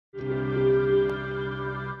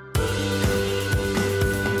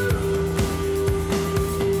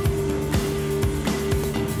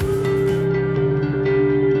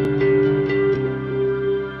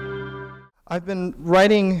I've been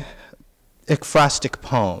writing ekphrastic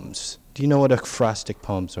poems. Do you know what ekphrastic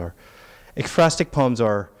poems are? Ekphrastic poems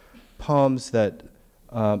are poems that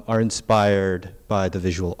are inspired by the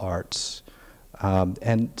visual arts.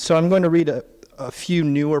 And so I'm going to read a few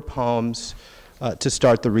newer poems to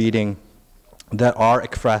start the reading that are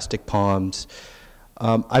ekphrastic poems.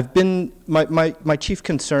 My chief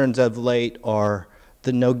concerns of late are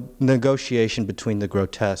the negotiation between the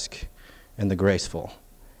grotesque and the graceful,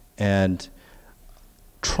 and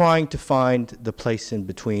trying to find the place in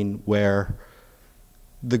between where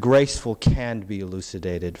the graceful can be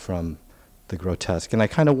elucidated from the grotesque. And I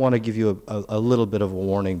kind of want to give you a little bit of a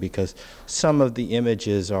warning because some of the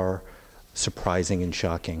images are surprising and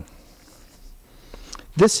shocking.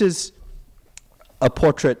 This is a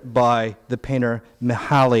portrait by the painter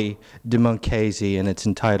Mihaly de Montchesi, and it's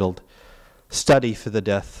entitled Study for the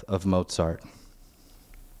Death of Mozart.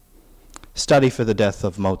 Study for the Death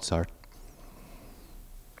of Mozart.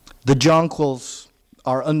 The jonquils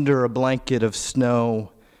are under a blanket of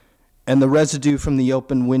snow, and the residue from the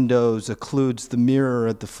open windows occludes the mirror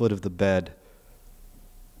at the foot of the bed.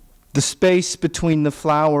 The space between the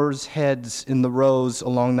flowers' heads in the rows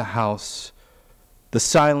along the house, the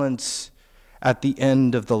silence at the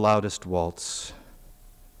end of the loudest waltz.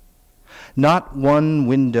 Not one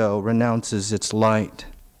window renounces its light.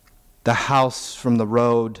 The house from the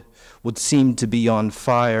road would seem to be on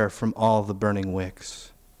fire from all the burning wicks.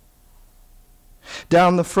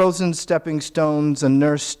 Down the frozen stepping stones, a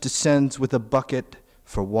nurse descends with a bucket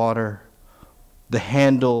for water, the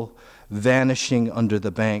handle vanishing under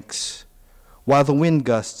the banks, while the wind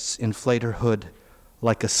gusts inflate her hood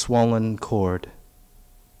like a swollen cord.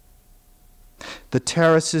 The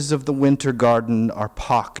terraces of the winter garden are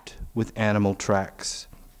pocked with animal tracks.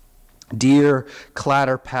 Deer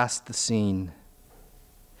clatter past the scene.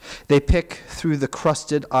 They pick through the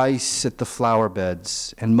crusted ice at the flower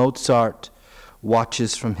beds, and Mozart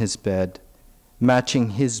watches from his bed, matching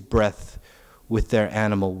his breath with their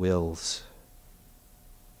animal wills.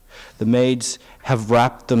 The maids have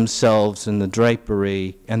wrapped themselves in the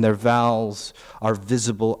drapery, and their vowels are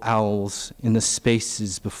visible owls in the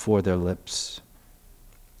spaces before their lips.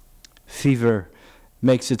 Fever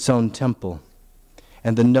makes its own temple,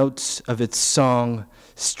 and the notes of its song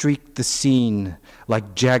streak the scene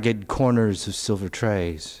like jagged corners of silver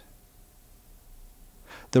trays.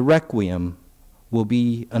 The requiem will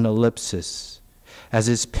be an ellipsis as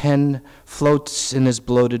his pen floats in his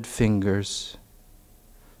bloated fingers.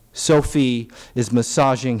 Sophie is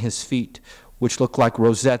massaging his feet, which look like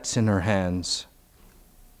rosettes in her hands.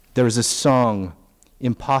 There is a song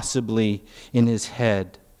impossibly in his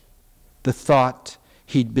head. The thought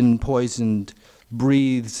he'd been poisoned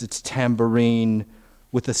breathes its tambourine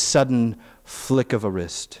with a sudden flick of a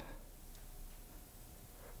wrist.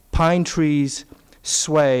 Pine trees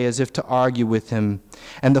sway as if to argue with him,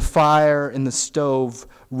 and the fire in the stove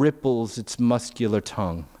ripples its muscular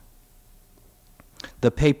tongue.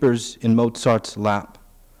 The papers in Mozart's lap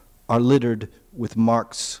are littered with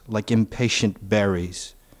marks like impatient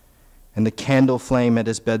berries, and the candle flame at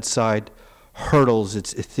his bedside hurtles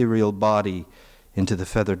its ethereal body into the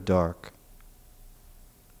feathered dark.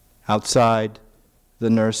 Outside,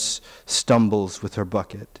 the nurse stumbles with her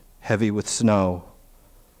bucket, heavy with snow.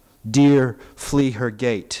 Deer flee her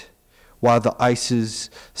gate, while the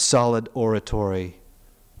ice's solid oratory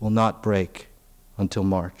will not break until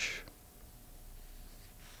March.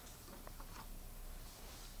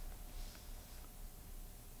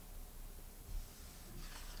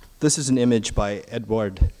 This is an image by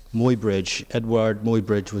Edward Muybridge. Edward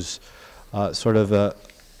Muybridge was sort of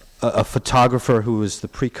a photographer who was the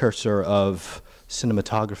precursor of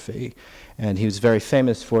cinematography, and he was very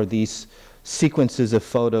famous for these sequences of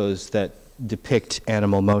photos that depict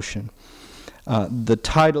animal motion. The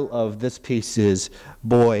title of this piece is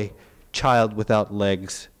Boy, Child Without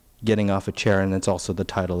Legs Getting Off a Chair, and it's also the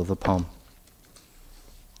title of the poem.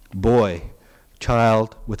 Boy,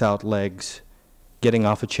 child without legs getting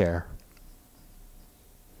off a chair.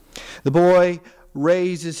 The boy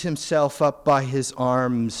raises himself up by his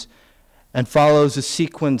arms and follows a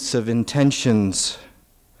sequence of intentions,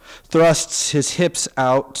 thrusts his hips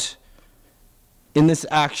out. In this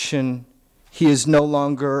action, he is no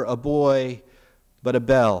longer a boy, but a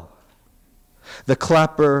bell. The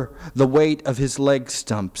clapper, the weight of his leg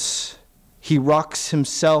stumps. He rocks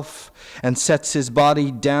himself and sets his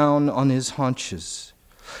body down on his haunches,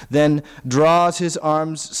 then draws his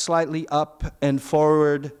arms slightly up and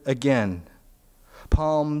forward again,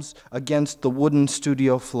 palms against the wooden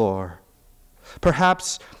studio floor.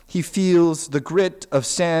 Perhaps he feels the grit of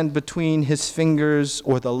sand between his fingers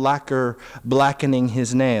or the lacquer blackening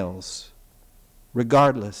his nails.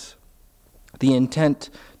 Regardless, the intent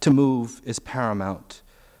to move is paramount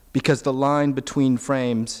because the line between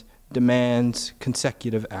frames demands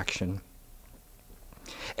consecutive action.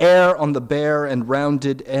 Air on the bare and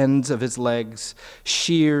rounded ends of his legs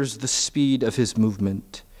shears the speed of his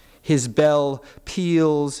movement. His bell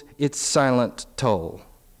peals its silent toll,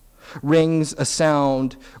 rings a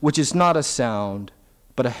sound which is not a sound,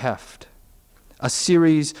 but a heft, a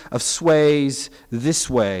series of sways this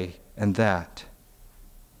way and that.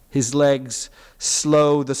 His legs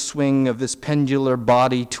slow the swing of this pendular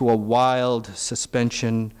body to a wild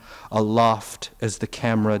suspension, aloft as the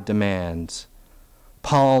camera demands.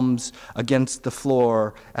 Palms against the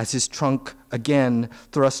floor as his trunk again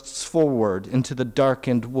thrusts forward into the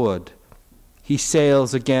darkened wood. He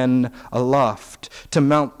sails again aloft. To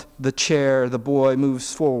mount the chair, the boy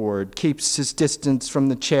moves forward, keeps his distance from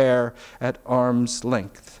the chair at arm's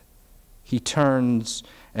length. He turns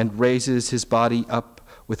and raises his body up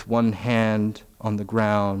with one hand on the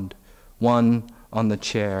ground, one on the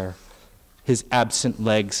chair, his absent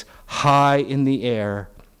legs high in the air,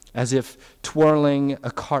 as if twirling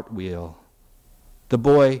a cartwheel. The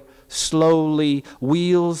boy slowly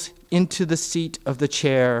wheels into the seat of the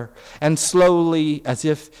chair, and slowly, as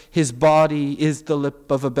if his body is the lip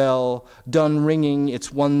of a bell, done ringing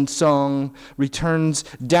its one song, returns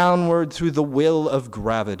downward through the will of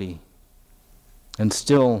gravity. And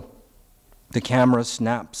still, the camera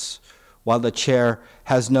snaps, while the chair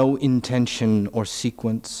has no intention or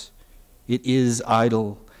sequence. It is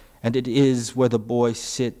idle, and it is where the boy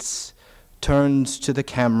sits, turns to the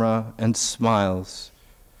camera and smiles.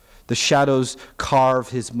 The shadows carve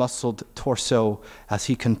his muscled torso as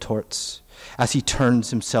he contorts, as he turns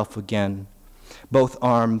himself again, both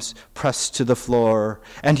arms pressed to the floor,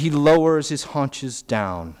 and he lowers his haunches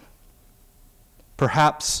down.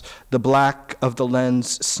 Perhaps the black of the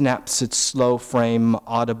lens snaps its slow frame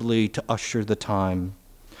audibly to usher the time,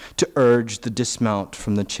 to urge the dismount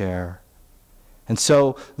from the chair. And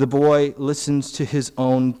so the boy listens to his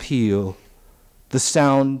own peal, the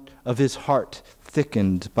sound of his heart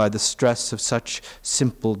thickened by the stress of such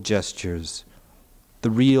simple gestures.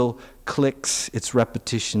 The reel clicks its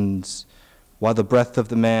repetitions, while the breath of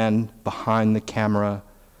the man behind the camera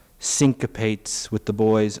syncopates with the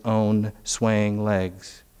boy's own swaying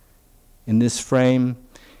legs. In this frame,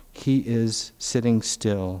 he is sitting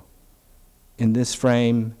still. In this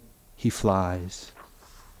frame, he flies.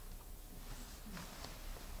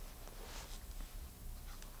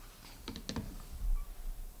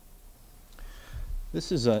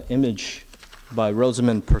 This is an image by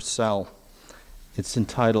Rosamund Purcell. It's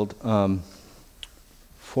entitled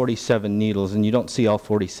 47 Needles, and you don't see all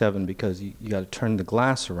 47 because you got to turn the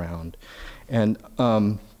glass around. And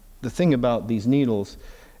the thing about these needles,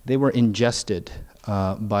 they were ingested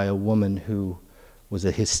by a woman who was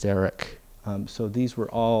a hysteric. So these were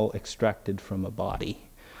all extracted from a body.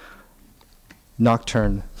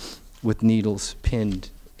 Nocturne with needles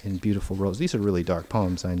pinned in beautiful rows. These are really dark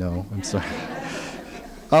poems, I know. I'm sorry.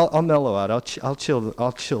 I'll mellow out. I'll chill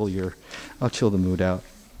the mood out.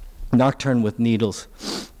 Nocturne with needles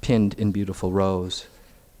pinned in beautiful rows.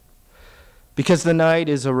 Because the night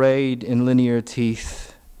is arrayed in linear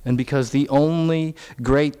teeth, and because the only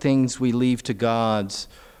great things we leave to gods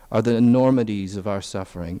are the enormities of our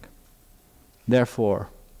suffering. Therefore,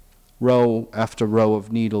 row after row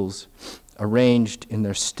of needles arranged in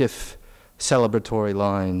their stiff celebratory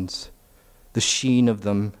lines, the sheen of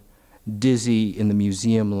them dizzy in the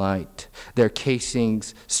museum light, their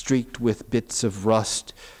casings streaked with bits of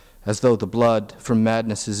rust, as though the blood from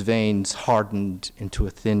Madness's veins hardened into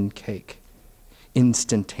a thin cake,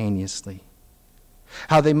 instantaneously.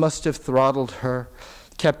 How they must have throttled her,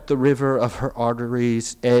 kept the river of her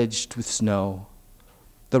arteries edged with snow,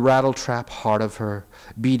 the rattletrap heart of her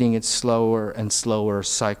beating its slower and slower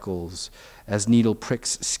cycles as needle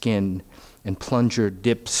pricks skin and plunger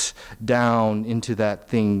dips down into that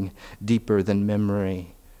thing deeper than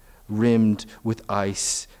memory, rimmed with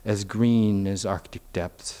ice as green as Arctic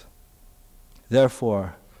depths.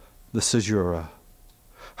 Therefore, the caesura.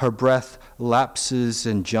 Her breath lapses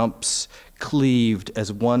and jumps, cleaved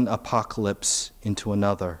as one apocalypse into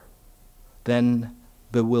another. Then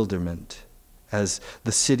bewilderment, as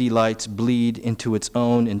the city lights bleed into its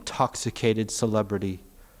own intoxicated celebrity.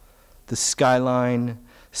 The skyline,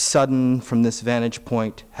 sudden from this vantage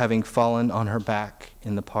point, having fallen on her back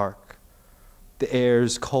in the park. The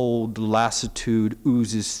air's cold lassitude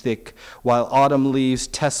oozes thick, while autumn leaves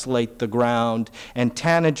tessellate the ground, and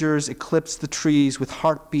tanagers eclipse the trees with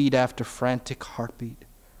heartbeat after frantic heartbeat.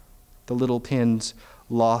 The little pins,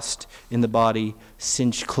 lost in the body,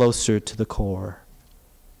 cinch closer to the core.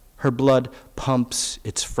 Her blood pumps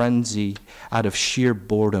its frenzy out of sheer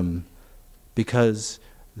boredom, because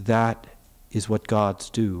that is what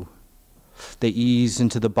gods do. They ease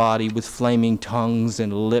into the body with flaming tongues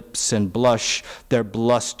and lips and blush their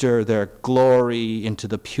bluster, their glory into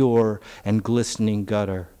the pure and glistening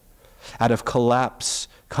gutter. Out of collapse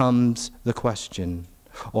comes the question,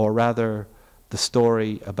 or rather the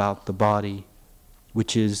story about the body,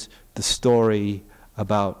 which is the story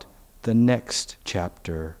about the next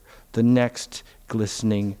chapter, the next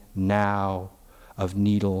glistening now of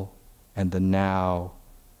needle and the now.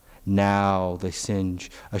 Now they singe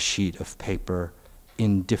a sheet of paper,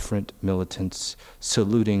 indifferent militants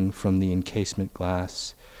saluting from the encasement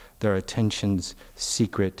glass, their attentions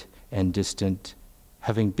secret and distant,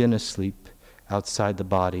 having been asleep outside the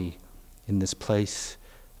body in this place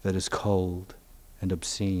that is cold and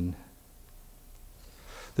obscene.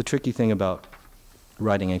 The tricky thing about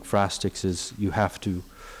writing ekphrastics is you have to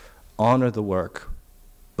honor the work,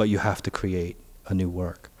 but you have to create a new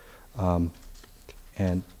work.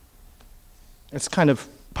 And it's kind of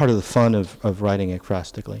part of the fun of writing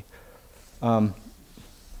ekphrastically.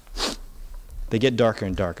 They get darker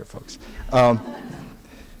and darker, folks. I'm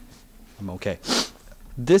okay.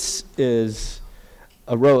 This is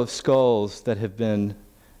a row of skulls that have been,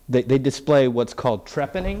 they display what's called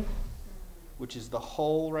trepanning, which is the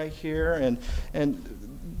hole right here.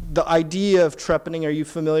 And the idea of trepanning, are you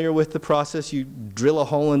familiar with the process? You drill a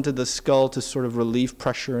hole into the skull to sort of relieve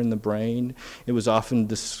pressure in the brain. It was often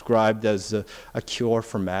described as a cure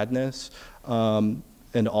for madness,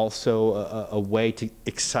 and also a way to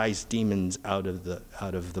excise demons out of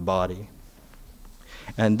the body.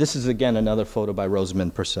 And this is, again, another photo by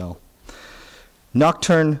Rosamund Purcell.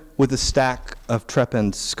 Nocturne with a stack of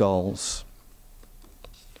trepanned skulls.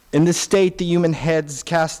 In this state, the human heads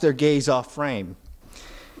cast their gaze off frame.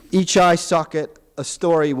 Each eye socket a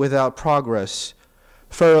story without progress,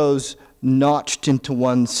 furrows notched into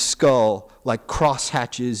one's skull like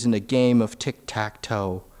crosshatches in a game of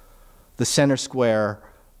tic-tac-toe. The center square,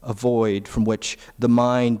 a void from which the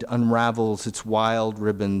mind unravels its wild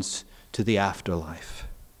ribbons to the afterlife.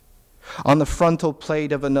 On the frontal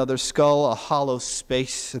plate of another skull, a hollow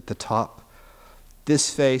space at the top.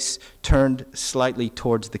 This face turned slightly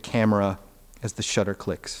towards the camera as the shutter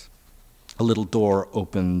clicks. A little door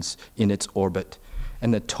opens in its orbit,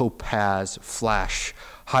 and a topaz flash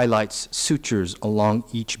highlights sutures along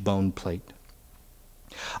each bone plate.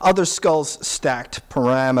 Other skulls stacked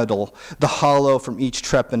pyramidal, the hollow from each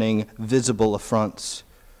trepanning visible affronts.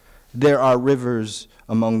 There are rivers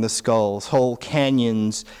among the skulls, whole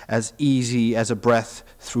canyons as easy as a breath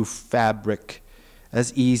through fabric,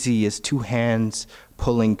 as easy as two hands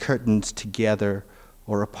pulling curtains together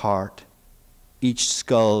or apart. Each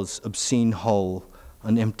skull's obscene hole,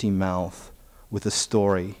 an empty mouth, with a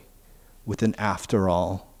story, with an after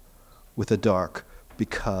all, with a dark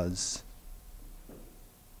because.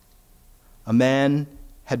 A man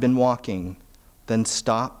had been walking, then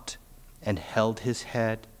stopped and held his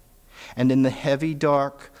head, and in the heavy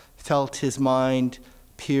dark felt his mind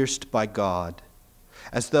pierced by God,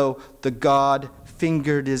 as though the God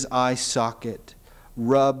fingered his eye socket,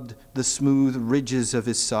 rubbed the smooth ridges of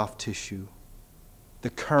his soft tissue. The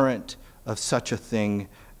current of such a thing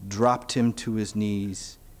dropped him to his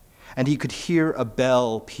knees, and he could hear a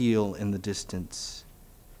bell peal in the distance,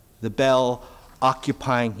 the bell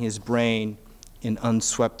occupying his brain in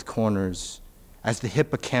unswept corners, as the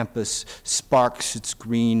hippocampus sparks its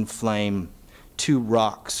green flame, two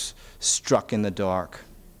rocks struck in the dark.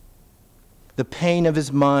 The pain of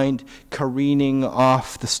his mind careening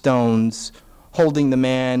off the stones, holding the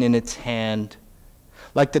man in its hand,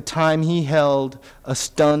 like the time he held a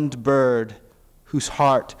stunned bird whose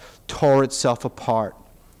heart tore itself apart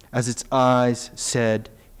as its eyes said,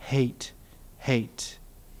 hate, hate,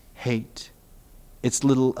 hate, its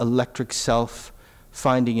little electric self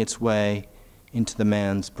finding its way into the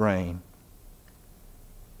man's brain.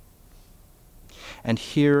 And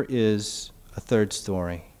here is a third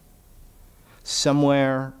story.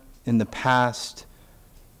 Somewhere in the past,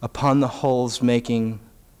 upon the holes making,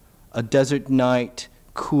 a desert night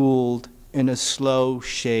cooled in a slow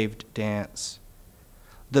shaved dance.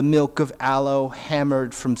 The milk of aloe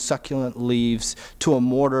hammered from succulent leaves to a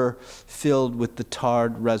mortar filled with the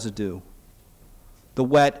tarred residue. The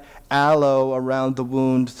wet aloe around the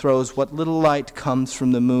wound throws what little light comes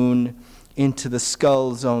from the moon into the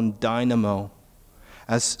skull's own dynamo,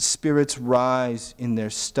 as spirits rise in their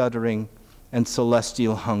stuttering and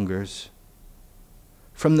celestial hungers.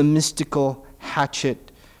 From the mystical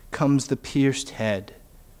hatchet comes the pierced head,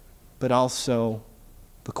 but also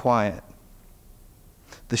the quiet.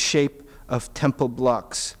 The shape of temple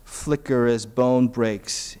blocks flicker as bone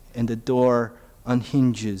breaks and the door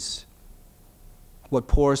unhinges. What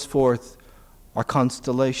pours forth are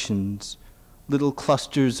constellations, little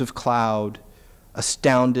clusters of cloud,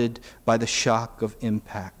 astounded by the shock of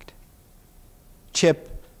impact.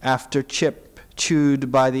 Chip after chip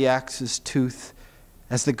chewed by the axe's tooth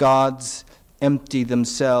as the gods empty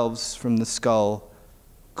themselves from the skull,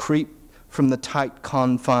 creep from the tight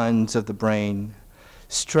confines of the brain,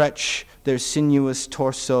 stretch their sinuous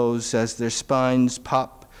torsos as their spines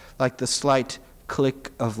pop like the slight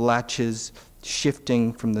click of latches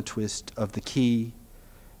shifting from the twist of the key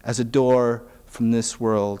as a door from this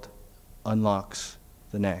world unlocks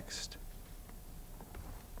the next.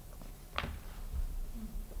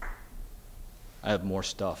 I have more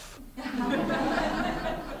stuff.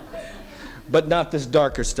 But not this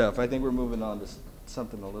darker stuff. I think we're moving on to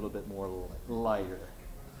something a little bit more lighter.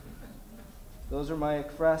 Those are my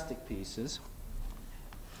ekphrastic pieces.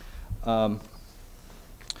 So I'm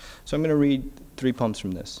going to read 3 poems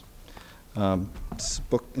from this. It's a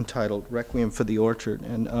book entitled Requiem for the Orchard.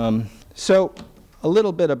 And so a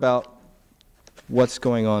little bit about what's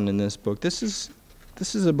going on in this book. This is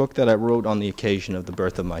a book that I wrote on the occasion of the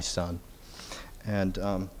birth of my son.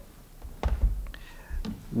 And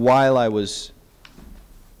while I was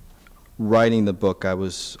writing the book, I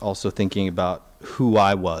was also thinking about who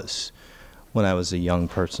I was when I was a young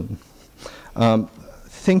person.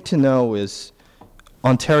 Thing to know is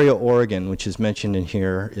Ontario, Oregon, which is mentioned in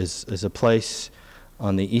here, is a place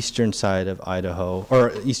on the eastern side of Idaho,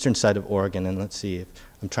 or eastern side of Oregon. And let's see if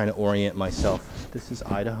I'm trying to orient myself. This is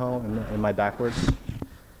Idaho. Am I backwards?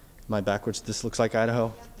 Am I backwards? This looks like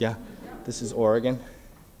Idaho? Yeah. This is Oregon.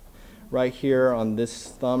 Right here on this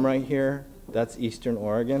thumb right here, that's eastern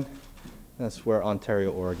Oregon. That's where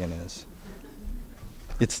Ontario, Oregon is.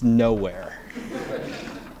 It's nowhere.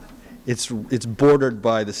 It's bordered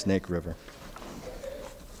by the Snake River.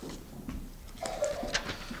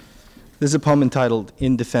 This is a poem entitled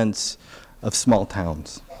In Defense of Small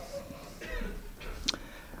Towns.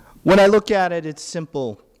 When I look at it, it's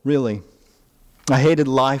simple, really. I hated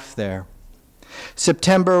life there.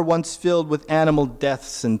 September once filled with animal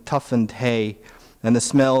deaths and toughened hay, and the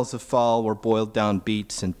smells of fall were boiled down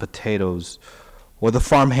beets and potatoes, or the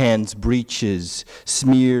farmhands' breeches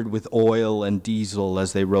smeared with oil and diesel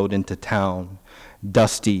as they rode into town,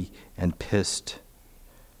 dusty and pissed.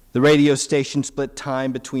 The radio station split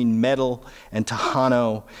time between Metal and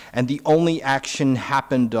Tejano, and the only action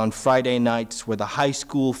happened on Friday nights where the high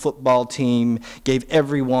school football team gave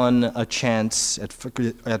everyone a chance at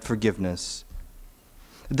forgiveness.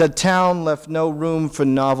 The town left no room for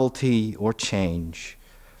novelty or change.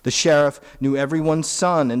 The sheriff knew everyone's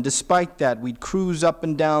son, and despite that, we'd cruise up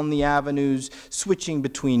and down the avenues, switching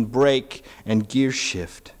between brake and gear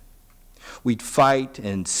shift. We'd fight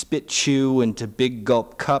and spit chew into big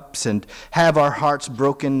gulp cups and have our hearts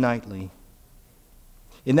broken nightly.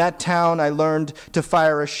 In that town, I learned to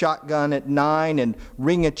fire a shotgun at 9 and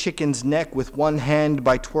wring a chicken's neck with one hand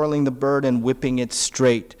by twirling the bird and whipping it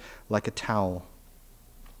straight like a towel.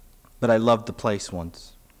 But I loved the place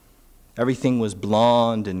once. Everything was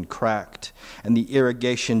blonde and cracked, and the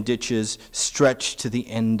irrigation ditches stretched to the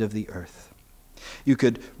end of the earth. You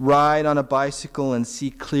could ride on a bicycle and see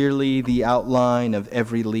clearly the outline of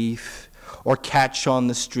every leaf, or catch on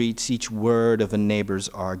the streets each word of a neighbor's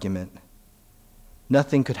argument.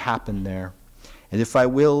 Nothing could happen there, and if I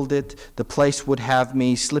willed it, the place would have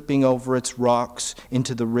me slipping over its rocks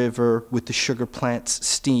into the river with the sugar plant's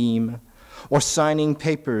steam, or signing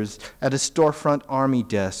papers at a storefront army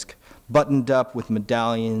desk, buttoned up with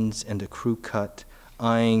medallions and a crew cut,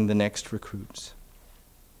 eyeing the next recruits.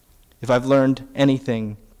 If I've learned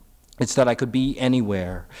anything, it's that I could be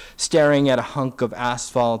anywhere, staring at a hunk of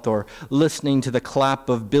asphalt or listening to the clap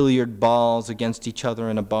of billiard balls against each other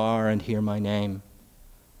in a bar and hear my name.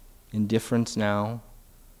 Indifference now,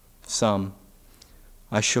 some.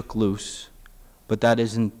 I shook loose, but that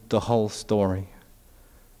isn't the whole story.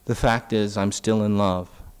 The fact is, I'm still in love.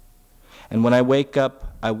 And when I wake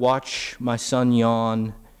up, I watch my son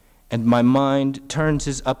yawn, and my mind turns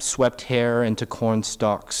his upswept hair into corn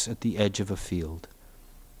stalks at the edge of a field.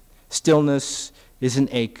 Stillness is an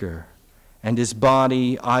acre, and his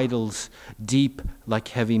body idles deep like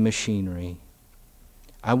heavy machinery.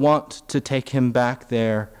 I want to take him back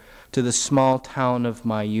there to the small town of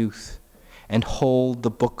my youth and hold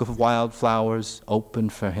the book of wildflowers open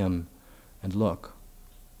for him and look.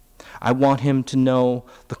 I want him to know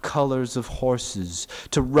the colors of horses,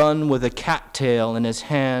 to run with a cattail in his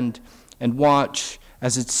hand and watch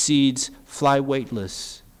as its seeds fly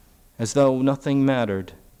weightless, as though nothing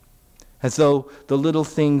mattered, as though the little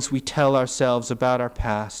things we tell ourselves about our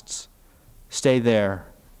pasts stay there,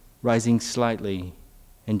 rising slightly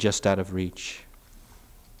and just out of reach.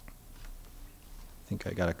 I think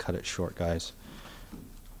I gotta cut it short, guys.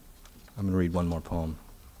 I'm gonna read one more poem.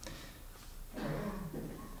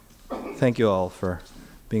 Thank you all for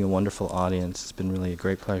being a wonderful audience. It's been really a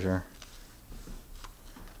great pleasure.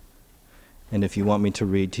 And if you want me to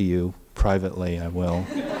read to you privately, I will.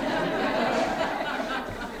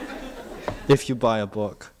 If you buy a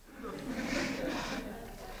book.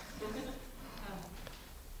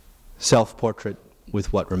 Self-portrait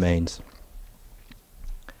with what remains.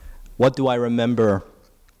 What do I remember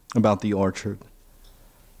about the orchard?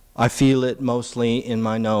 I feel it mostly in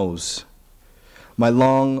my nose. My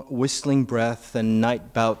long whistling breath and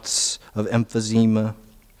night bouts of emphysema.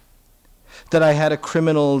 That I had a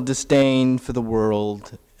criminal disdain for the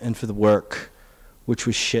world and for the work, which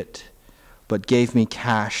was shit, but gave me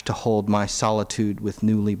cash to hold my solitude with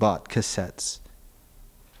newly bought cassettes.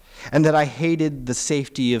 And that I hated the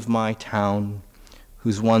safety of my town,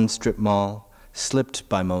 whose one strip mall slipped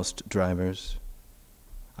by most drivers.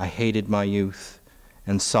 I hated my youth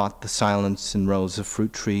and sought the silence in rows of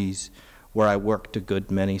fruit trees where I worked a good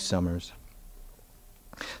many summers.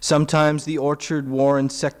 Sometimes the orchard wore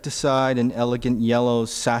insecticide in elegant yellow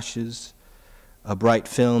sashes, a bright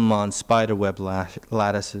film on spiderweb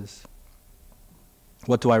lattices.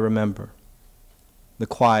 What do I remember? The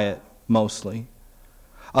quiet, mostly.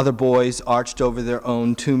 Other boys arched over their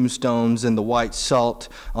own tombstones and the white salt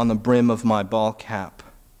on the brim of my ball cap.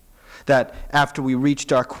 That after we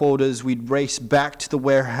reached our quotas, we'd race back to the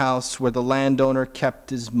warehouse where the landowner kept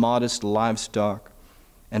his modest livestock,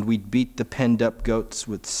 and we'd beat the penned-up goats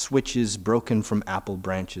with switches broken from apple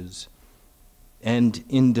branches. And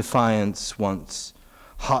in defiance once,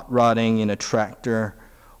 hot-rodding in a tractor,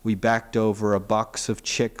 we backed over a box of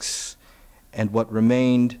chicks, and what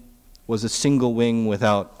remained was a single wing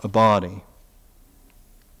without a body.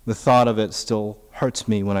 The thought of it still hurts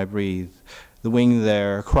me when I breathe. The wing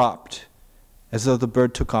there, cropped, as though the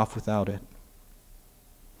bird took off without it.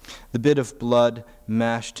 The bit of blood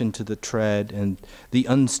mashed into the tread and the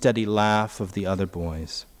unsteady laugh of the other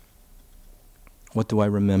boys. What do I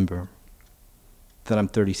remember? That I'm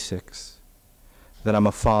 36, that I'm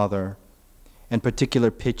a father, and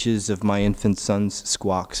particular pitches of my infant son's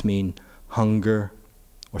squawks mean hunger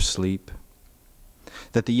or sleep.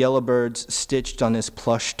 That the yellow birds stitched on his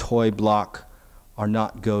plush toy block are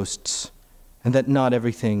not ghosts, and that not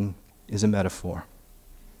everything is a metaphor.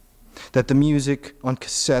 That the music on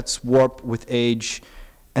cassettes warp with age,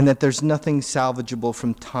 and that there's nothing salvageable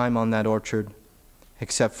from time on that orchard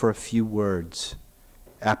except for a few words,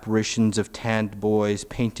 apparitions of tanned boys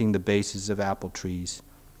painting the bases of apple trees,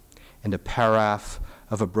 and a paraph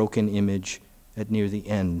of a broken image at near the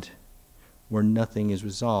end, where nothing is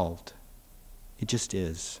resolved. It just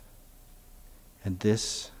is. And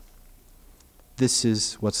this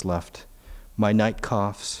is what's left. My night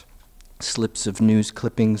coughs, slips of news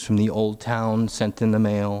clippings from the old town sent in the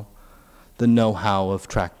mail, the know-how of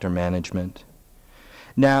tractor management.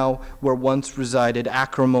 Now, where once resided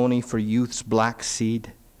acrimony for youth's black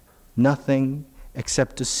seed, nothing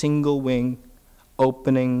except a single wing,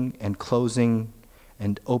 opening and closing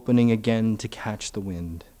and opening again to catch the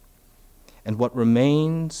wind. And what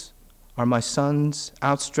remains are my son's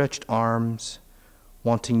outstretched arms,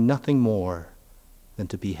 wanting nothing more than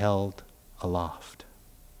to be held aloft.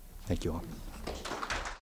 Thank you all.